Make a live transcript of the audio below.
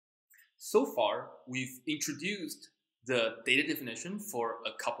So far, we've introduced the data definition for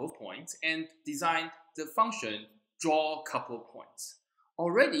a couple of points and designed the function draw couple points.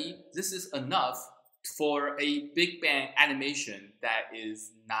 Already, this is enough for a Big Bang animation that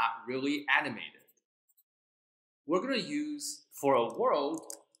is not really animated. We're going to use, for a world,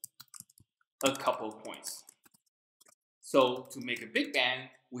 a couple of points. So to make a Big Bang,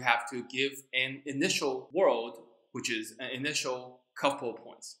 we have to give an initial world, which is an initial couple of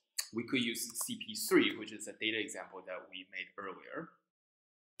points. We could use CP3, which is a data example that we made earlier.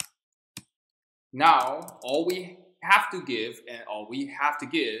 Now, all we have to give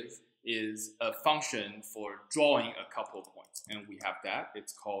is a function for drawing a couple of points. And we have that.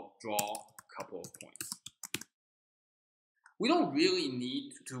 It's called draw couple of points. We don't really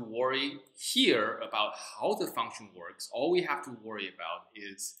need to worry here about how the function works. All we have to worry about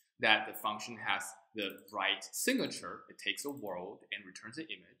is that the function has the right signature. It takes a world and returns an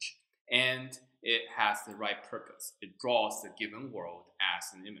image. And it has the right purpose. It draws the given world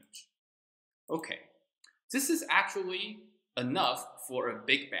as an image. Okay, this is actually enough for a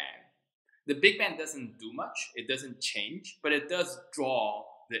Big Bang. The Big Bang doesn't do much. It doesn't change, but it does draw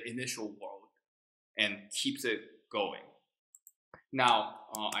the initial world and keeps it going. Now,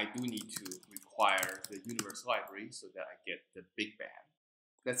 I do need to require the universe library so that I get the Big Bang.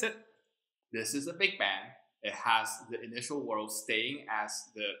 That's it. This is a Big Bang. It has the initial world staying as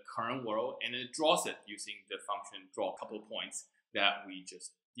the current world, and it draws it using the function draw couple points that we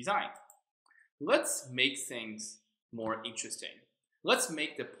just designed. Let's make things more interesting. Let's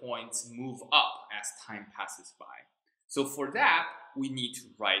make the points move up as time passes by. So for that, we need to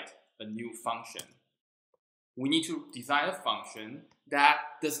write a new function. We need to design a function that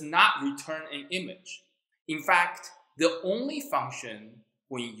does not return an image. In fact, the only function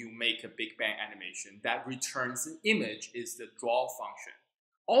when you make a Big Bang animation that returns an image is the draw function.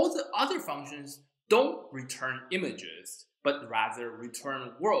 All the other functions don't return images, but rather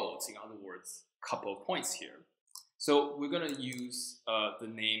return worlds, in other words, couple of points here. So we're going to use the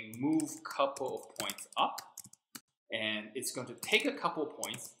name move couple of points up, and it's going to take a couple of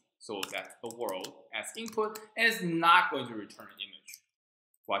points, so that's a world, as input, and it's not going to return an image.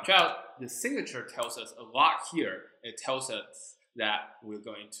 Watch out, the signature tells us a lot here. It tells us that we're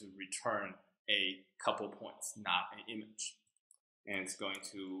going to return a couple points, not an image. And it's going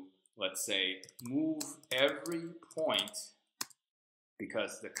to, let's say, move every point,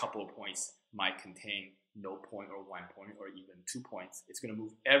 because the couple of points might contain no point or 1 point or even 2 points. It's going to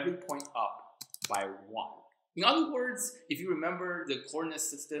move every point up by 1. In other words, if you remember the coordinate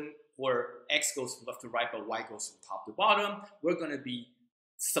system where x goes from left to right but y goes from top to bottom, we're going to be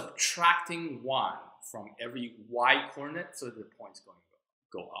subtracting 1 from every y coordinate, so the point's going to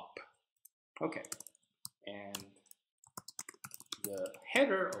go up. Okay, and the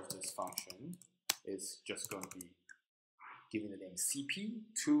header of this function is just going to be giving the name CP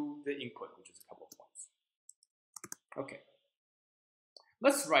to the input, which is a couple of points. Okay,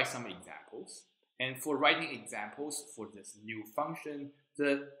 let's write some examples. And for writing examples for this new function,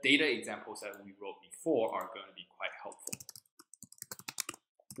 the data examples that we wrote before are going to be quite helpful.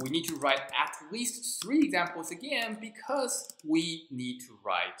 We need to write at least 3 examples again because we need to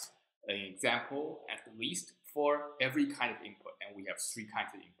write an example at least for every kind of input, and we have 3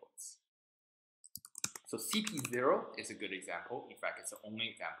 kinds of inputs. So CP0 is a good example. In fact, it's the only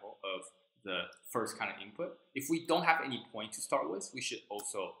example of the first kind of input. If we don't have any point to start with, we should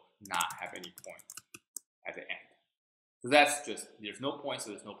also not have any point at the end. So that's just, there's no point, so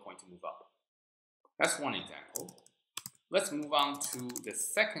there's no point to move up. That's one example. Let's move on to the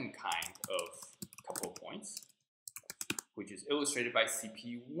second kind of couple of points, which is illustrated by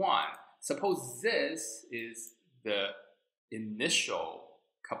CP1. Suppose this is the initial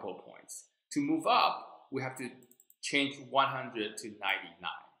couple of points. To move up, we have to change 100 to 99.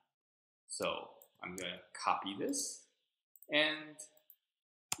 So I'm going to copy this, and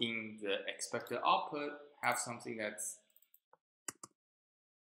in the expected output, have something that's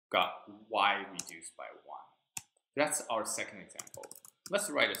got y reduced by 1. That's our second example. Let's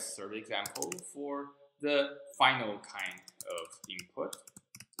write a third example for the final kind of input.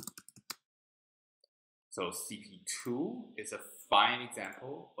 So CP2 is a fine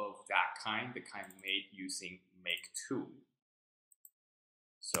example of that kind, the kind made using make2.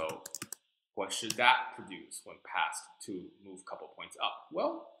 So what should that produce when passed to move couple points up?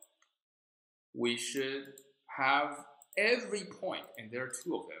 Well, we should have every point, and there are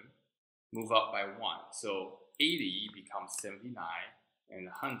 2 of them, move up by 1. So 80 becomes 79, and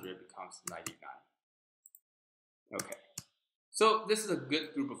 100 becomes 99. Okay, so this is a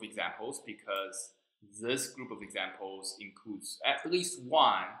good group of examples because this group of examples includes at least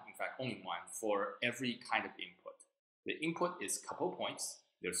 1, in fact only one, for every kind of input. The input is couple points.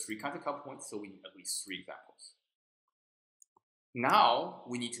 There's 3 kinds of couple points, so we need at least 3 examples. Now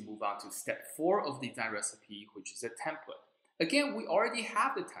we need to move on to step 4 of the design recipe, which is a template. Again, we already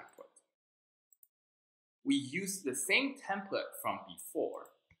have the template. We use the same template from before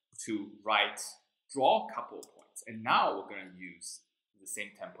to draw couple points. And now we're going to use the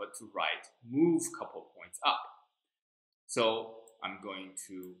same template to write move couple points up. So I'm going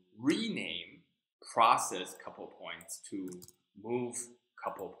to rename process couple points to move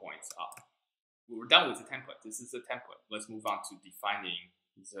couple points up. We're done with the template. This is the template. Let's move on to defining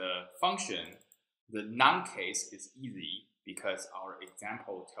the function. The none case is easy because our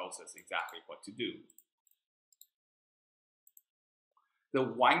example tells us exactly what to do. The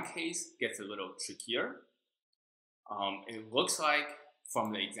one case gets a little trickier. It looks like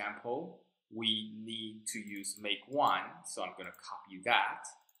from the example, we need to use make one. So I'm going to copy that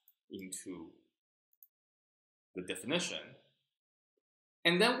into the definition.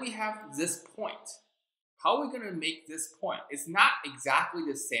 And then we have this point. How are we going to make this point? It's not exactly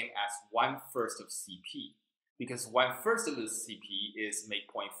the same as 1/1 of CP, because 1/1 of the CP is make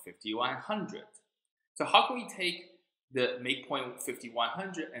point 5100. So how can we take the make point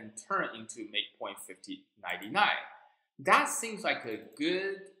 5100 and turn it into make point 5099? That seems like a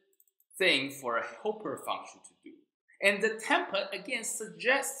good thing for a helper function to do. And the template, again,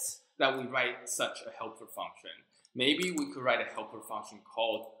 suggests that we write such a helper function. Maybe we could write a helper function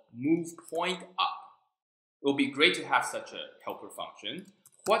called move point up. It would be great to have such a helper function.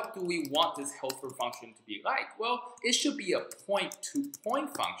 What do we want this helper function to be like? Well, it should be a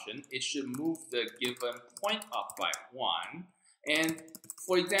point-to-point function. It should move the given point up by 1. And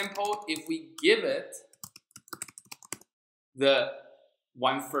for example, if we give it the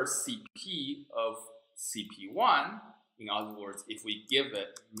 1/1 CP of CP1, in other words, if we give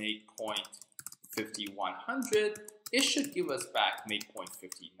it make point 5100, it should give us back make point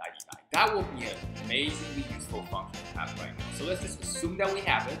 5099. That will be an amazingly useful function to have right now. So let's just assume that we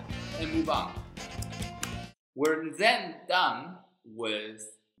have it and move on. We're then done with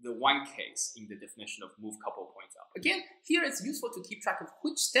the one case in the definition of move couple points up. Again, here it's useful to keep track of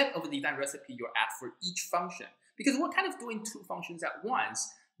which step of the design recipe you're at for each function, because we're kind of doing 2 functions at once.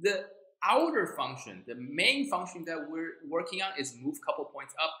 The outer function, the main function that we're working on, is move couple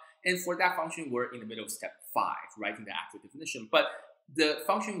points up. And for that function, we're in the middle of step 5, writing the actual definition. But the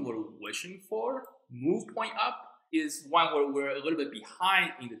function we're wishing for, move point up, is one where we're a little bit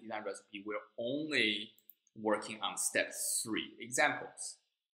behind in the design recipe. We're only working on step 3, examples.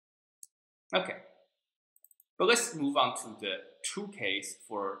 Okay, but let's move on to the 2 case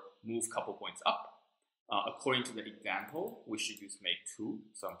for move couple points up. According to the example, we should use make 2.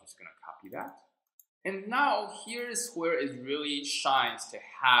 So I'm just going to copy that. And now here's where it really shines to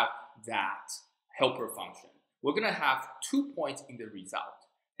have that helper function. We're going to have 2 points in the result.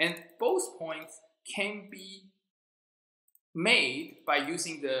 And both points can be made by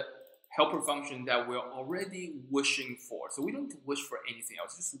using the helper function that we're already wishing for. So we don't need to wish for anything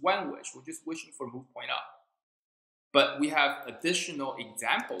else, just one wish. We're just wishing for move point up. But we have additional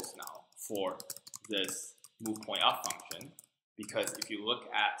examples now for this move point up function, because if you look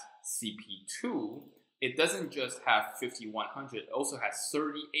at CP2, it doesn't just have 5100, it also has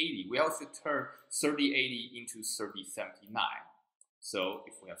 3080. We also turn 3080 into 3079. So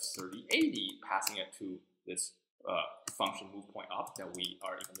if we have 3080 passing it to this function move point up that we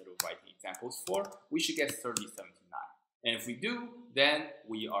are in the middle of writing examples for, we should get 3079. And if we do, then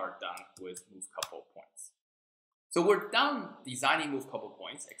we are done with move couple points. So we're done designing move couple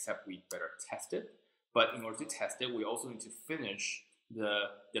points, except we better test it. But in order to test it, we also need to finish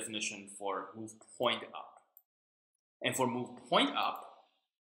the definition for move point up. And for move point up,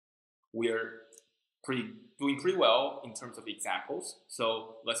 we're doing pretty well in terms of examples.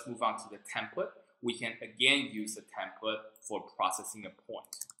 So let's move on to the template. We can again use the template for processing a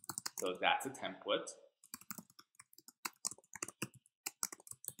point. So that's a template.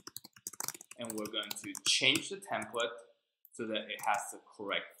 And we're going to change the template so that it has the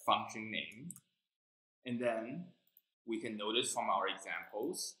correct function name. And then we can notice from our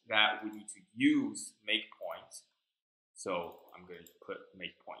examples that we need to use make point. So I'm going to put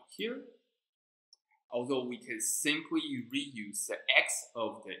make point here. Although we can simply reuse the x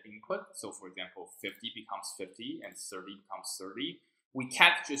of the input. So for example, 50 becomes 50 and 30 becomes 30. We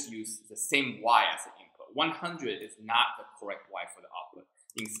can't just use the same y as the input. 100 is not the correct y for the output.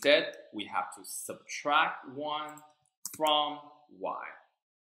 Instead, we have to subtract 1 from y.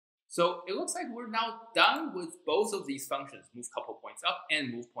 So it looks like we're now done with both of these functions, move couple points up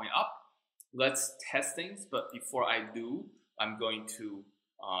and move point up. Let's test things, but before I do, I'm going to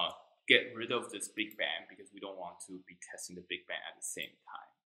get rid of this big bang because we don't want to be testing the big bang at the same time.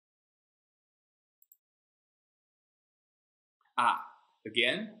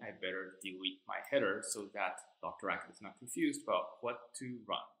 Again, I better delete my header so that Dr. Racket is not confused about what to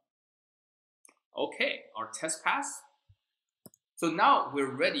run. Okay, our test passed. So now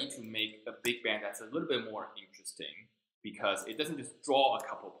we're ready to make a big bang that's a little bit more interesting because it doesn't just draw a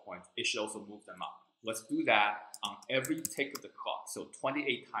couple of points, it should also move them up. Let's do that on every tick of the clock. So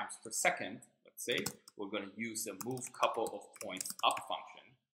 28 times per second, let's say, we're going to use the move couple of points up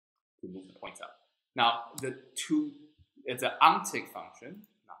function to move the points up. Now, it's an untick function,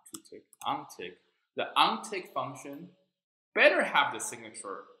 not two tick, untick. The untick function better have the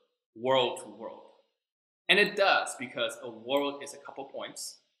signature world to world. And it does because a world is a couple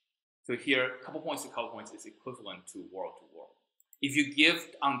points. So here, couple points to couple points is equivalent to world to world. If you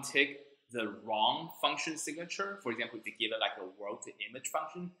give untick the wrong function signature, for example, if you give it like a world to image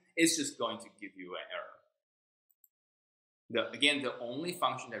function, it's just going to give you an error. Again, the only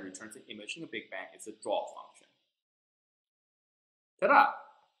function that returns an image in the Big Bang is the draw function. Ta-da!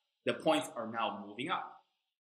 The points are now moving up.